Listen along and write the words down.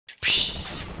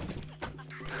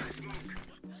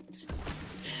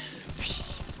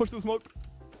Push the smoke.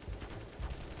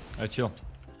 Hey, chill.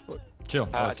 Chill.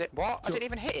 I didn't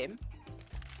even hit him.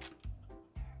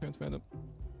 Can't spam them.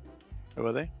 Who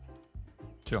are they?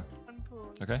 Chill. One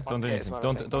pool. Okay? Don't do Okay, anything. it's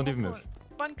one of Don't even move.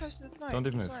 One close to the snipe. Don't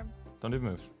even I move. saw him. Don't even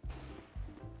move.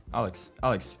 Alex,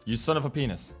 you son of a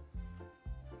penis.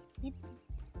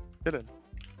 Dylan.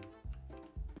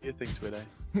 You think Mrtweeday?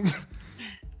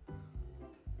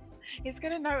 He's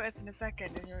gonna notice in a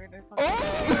second and you're gonna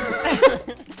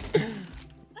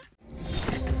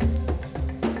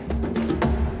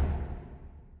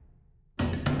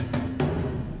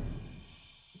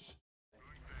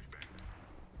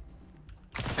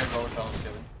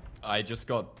I just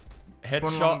got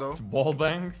headshot,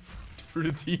 wallbang through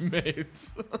the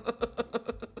teammates.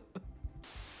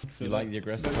 You like the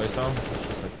aggressive play style? It's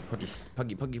just like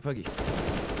puggy.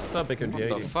 Stop big and What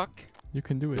the fuck? You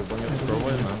can do it. Bring it throw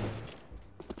away, man.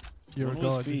 You're a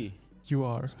god. You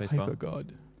are Space hyper bar.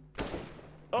 god.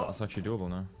 Oh. That's actually doable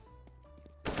now.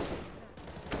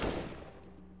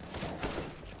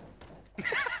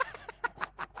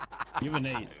 You have an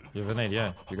 8. You have an 8,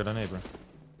 yeah. You got an 8, bro.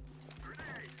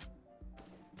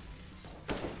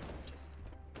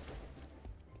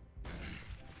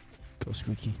 Go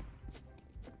squeaky.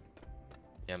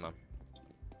 Yeah, man.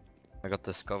 I got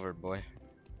discovered, boy.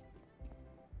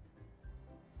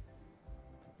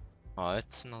 Oh,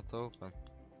 it's not open.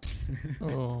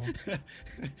 Oh.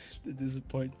 The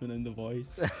disappointment in the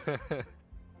voice.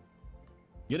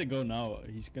 You gotta go now.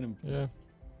 He's gonna. Yeah.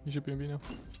 You should be on B now.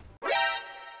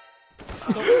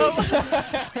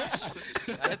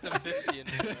 I hit them 50 in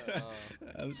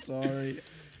I'm sorry.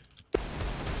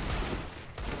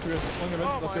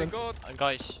 Oh my god!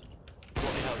 Guys,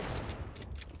 what the hell?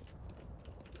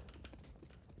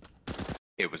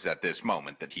 It was at this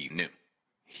moment that he knew.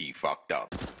 He fucked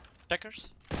up.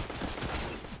 Checkers?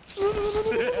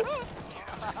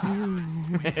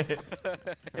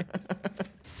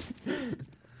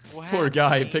 Poor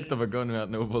guy, he picked up a gun without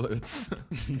no bullets.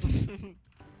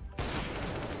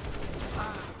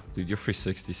 Dude, you're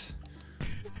 360s.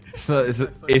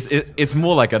 It's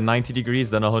more like a 90 degrees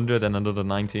than 100 and another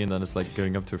 90 and then it's like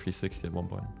going up to 360 at one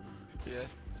point.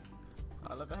 Yes.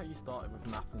 I love how you started with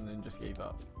math and then just gave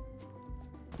up.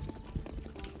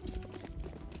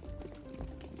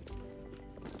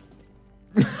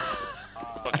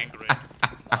 Fucking great.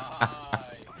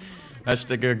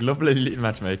 Hashtag global elite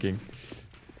matchmaking.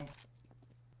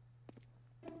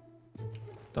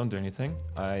 Don't do anything.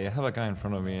 I have a guy in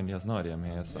front of me and he has no idea I'm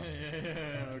here, so...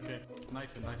 Yeah, okay.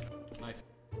 Knife.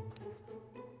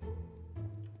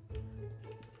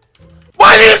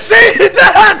 Why did you say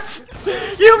that?!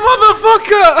 You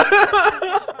motherfucker!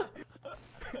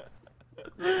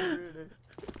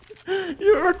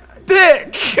 You're a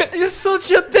dick! You're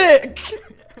such a dick!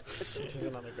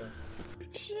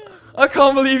 I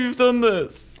can't believe you've done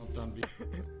this!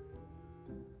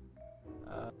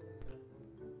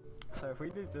 So if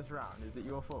we lose this round, is it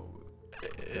your fault?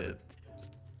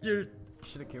 You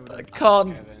Should have killed I him.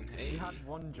 can't... You had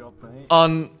one job, mate.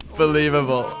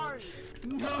 Unbelievable.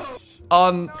 No!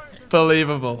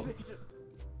 Unbelievable.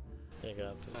 You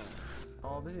got this.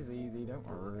 Oh, this is easy, don't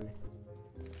worry.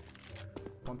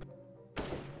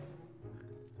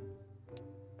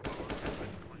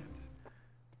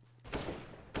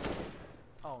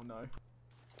 Oh no.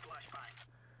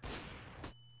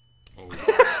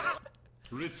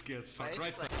 Risky as fuck,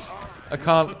 right? I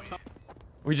can't...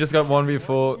 We just got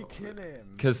 1v4. You kill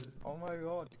him. Cause... Oh my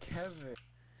god, Kevin.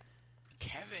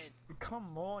 Kevin!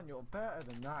 Come on, you're better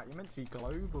than that. You're meant to be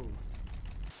global.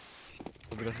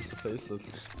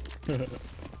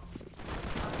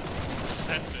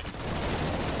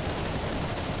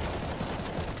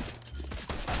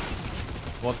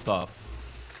 What the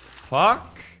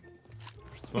fuck?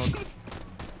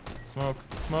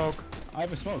 Smoke. I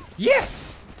have a smoke.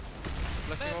 Yes!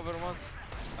 Flashing over once.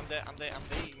 I'm there, man.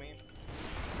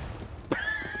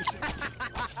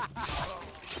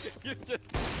 You just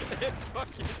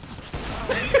fucking...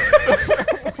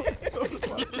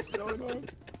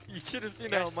 You should have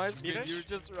seen how my screen, you were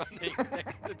just running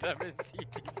next to them and see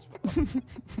this.